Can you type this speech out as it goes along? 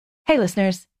Hey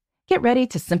listeners, get ready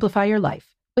to simplify your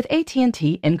life with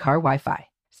AT&T in-car Wi-Fi.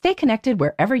 Stay connected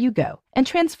wherever you go and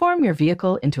transform your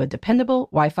vehicle into a dependable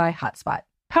Wi-Fi hotspot.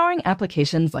 Powering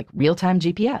applications like real-time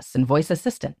GPS and voice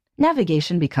assistant,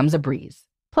 navigation becomes a breeze.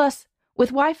 Plus,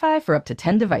 with Wi-Fi for up to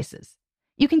 10 devices,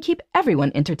 you can keep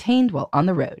everyone entertained while on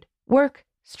the road, work,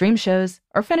 stream shows,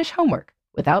 or finish homework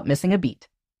without missing a beat.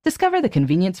 Discover the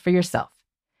convenience for yourself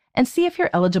and see if you're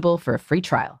eligible for a free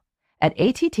trial at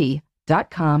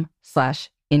att.com/in-car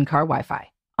Wi-Fi.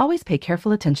 Always pay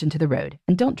careful attention to the road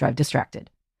and don't drive distracted.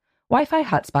 Wi-Fi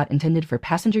hotspot intended for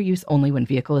passenger use only when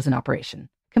vehicle is in operation.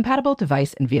 Compatible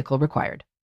device and vehicle required.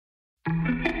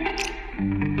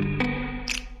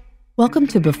 Welcome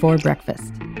to Before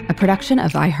Breakfast, a production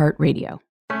of iHeartRadio.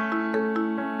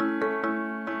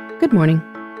 Good morning.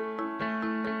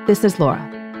 This is Laura.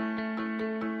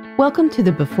 Welcome to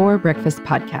the Before Breakfast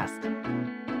podcast.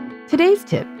 Today's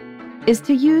tip is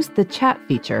to use the chat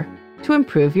feature to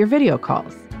improve your video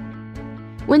calls.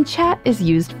 When chat is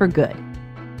used for good,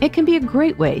 it can be a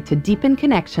great way to deepen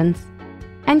connections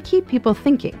and keep people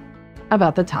thinking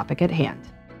about the topic at hand.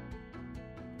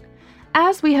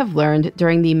 As we have learned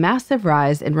during the massive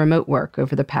rise in remote work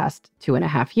over the past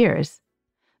 2.5 years,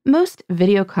 most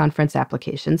video conference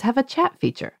applications have a chat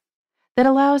feature that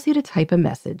allows you to type a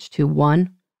message to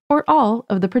one or all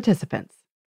of the participants.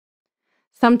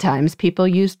 Sometimes people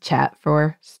use chat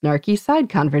for snarky side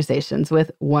conversations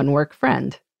with one work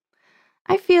friend.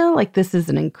 I feel like this is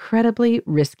an incredibly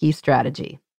risky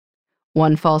strategy.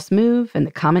 One false move and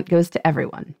the comment goes to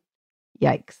everyone.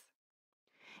 Yikes.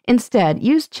 Instead,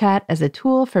 use chat as a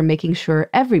tool for making sure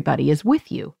everybody is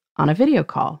with you on a video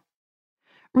call.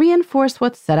 Reinforce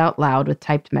what's said out loud with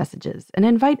typed messages and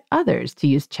invite others to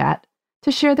use chat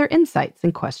to share their insights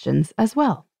and questions as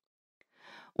well.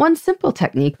 One simple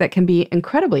technique that can be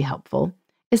incredibly helpful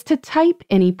is to type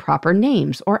any proper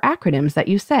names or acronyms that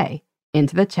you say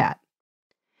into the chat.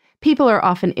 People are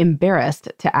often embarrassed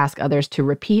to ask others to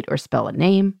repeat or spell a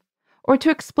name, or to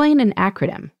explain an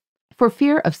acronym, for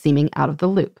fear of seeming out of the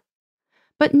loop.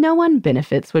 But no one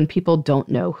benefits when people don't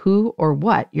know who or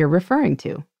what you're referring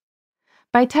to.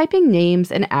 By typing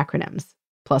names and acronyms,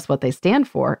 plus what they stand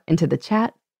for, into the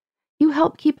chat, you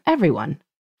help keep everyone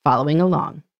following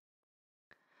along.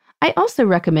 I also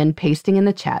recommend pasting in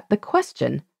the chat the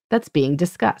question that's being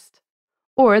discussed,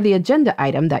 or the agenda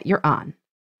item that you're on.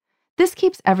 This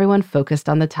keeps everyone focused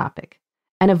on the topic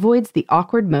and avoids the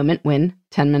awkward moment when,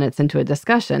 10 minutes into a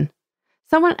discussion,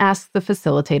 someone asks the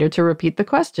facilitator to repeat the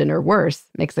question or worse,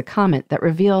 makes a comment that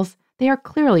reveals they are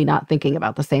clearly not thinking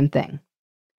about the same thing.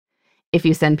 If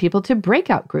you send people to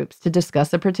breakout groups to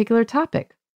discuss a particular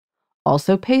topic,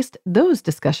 also paste those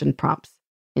discussion prompts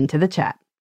into the chat.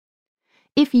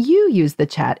 If you use the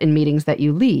chat in meetings that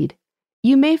you lead,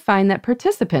 you may find that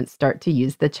participants start to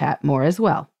use the chat more as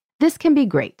well. This can be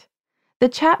great. The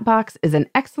chat box is an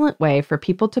excellent way for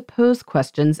people to pose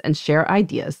questions and share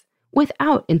ideas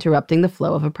without interrupting the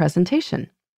flow of a presentation.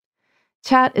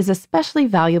 Chat is especially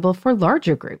valuable for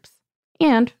larger groups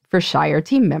and for shyer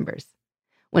team members.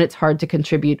 When it's hard to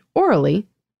contribute orally,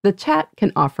 the chat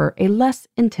can offer a less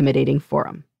intimidating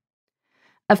forum.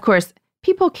 Of course,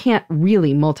 people can't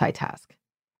really multitask,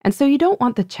 and so you don't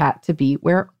want the chat to be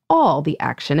where all the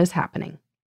action is happening.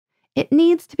 It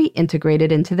needs to be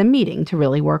integrated into the meeting to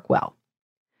really work well.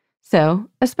 So,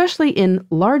 especially in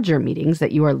larger meetings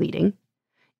that you are leading,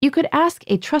 you could ask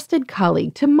a trusted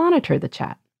colleague to monitor the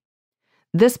chat.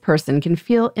 This person can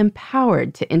feel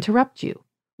empowered to interrupt you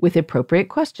with appropriate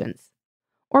questions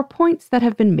or points that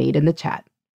have been made in the chat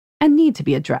and need to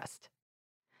be addressed.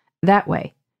 That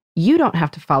way, you don't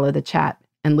have to follow the chat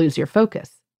and lose your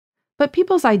focus, but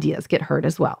people's ideas get heard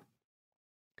as well.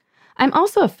 I'm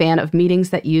also a fan of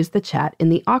meetings that use the chat in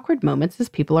the awkward moments as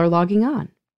people are logging on.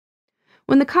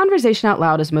 When the conversation out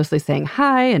loud is mostly saying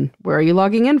hi and where are you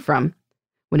logging in from,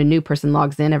 when a new person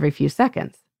logs in every few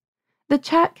seconds, the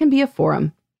chat can be a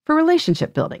forum for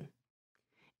relationship building.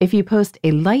 If you post a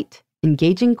light,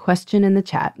 engaging question in the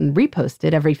chat and repost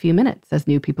it every few minutes as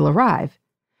new people arrive,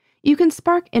 you can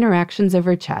spark interactions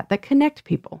over chat that connect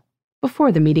people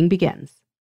before the meeting begins.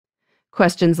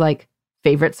 Questions like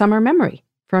favorite summer memory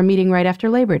for a meeting right after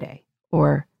Labor Day,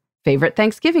 or favorite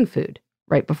Thanksgiving food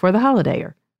right before the holiday,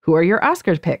 or who are your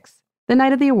Oscar picks the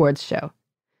night of the awards show,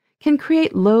 can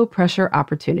create low-pressure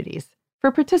opportunities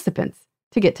for participants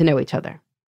to get to know each other.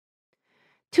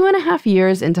 2.5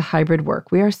 years into hybrid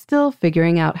work, we are still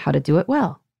figuring out how to do it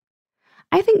well.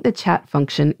 I think the chat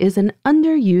function is an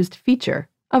underused feature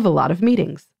of a lot of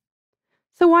meetings.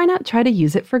 So why not try to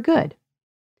use it for good?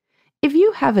 If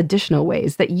you have additional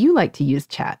ways that you like to use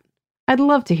chat, I'd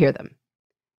love to hear them.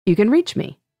 You can reach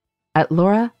me at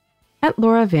Laura at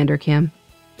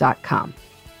lauravanderkam.com.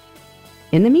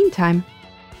 In the meantime,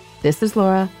 this is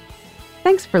Laura.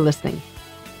 Thanks for listening.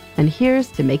 And here's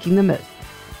to making the most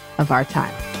of our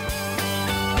time.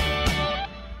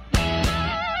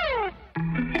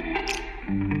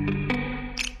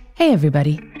 Hey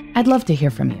everybody, I'd love to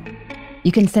hear from you.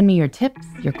 You can send me your tips,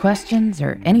 your questions,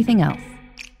 or anything else.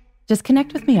 Just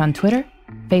connect with me on Twitter,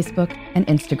 Facebook, and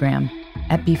Instagram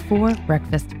at Before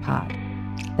Breakfast Pod.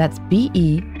 That's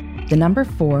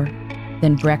BE4,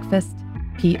 then breakfast,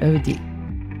 POD.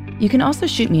 You can also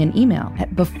shoot me an email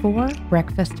at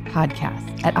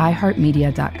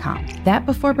beforebreakfastpodcast@iheartmedia.com. That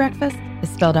Before Breakfast is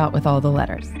spelled out with all the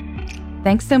letters.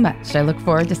 Thanks so much. I look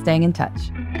forward to staying in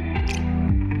touch.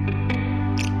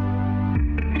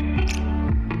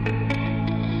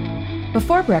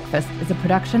 Before Breakfast is a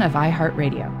production of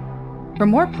iHeartRadio. For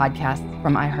more podcasts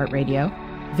from iHeartRadio,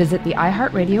 visit the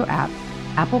iHeartRadio app,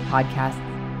 Apple Podcasts,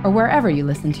 or wherever you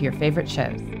listen to your favorite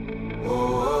shows.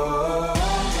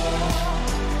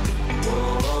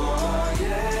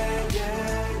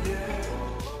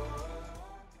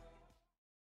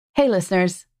 Hey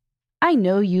listeners, I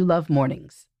know you love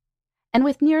mornings. And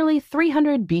with nearly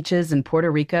 300 beaches in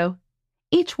Puerto Rico,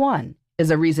 each one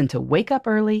is a reason to wake up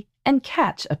early and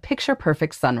catch a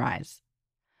picture-perfect sunrise.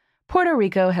 Puerto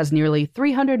Rico has nearly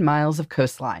 300 miles of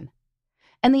coastline,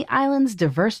 and the island's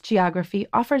diverse geography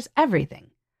offers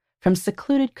everything from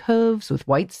secluded coves with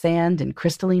white sand and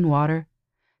crystalline water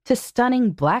to stunning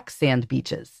black sand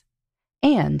beaches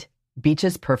and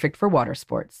beaches perfect for water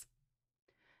sports.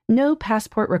 No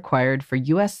passport required for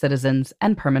U.S. citizens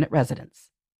and permanent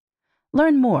residents.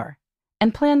 Learn more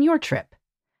and plan your trip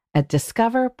at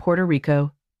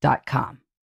discoverpuertorico.com.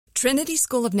 Trinity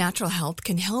School of Natural Health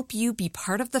can help you be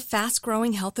part of the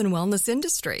fast-growing health and wellness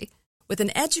industry. With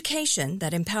an education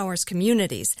that empowers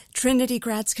communities, Trinity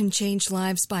grads can change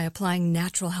lives by applying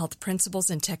natural health principles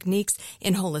and techniques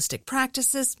in holistic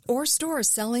practices or stores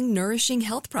selling nourishing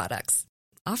health products.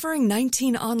 Offering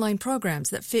 19 online programs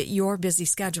that fit your busy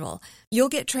schedule, you'll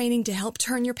get training to help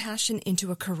turn your passion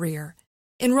into a career.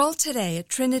 Enroll today at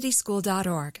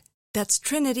trinityschool.org. That's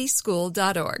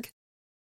trinityschool.org.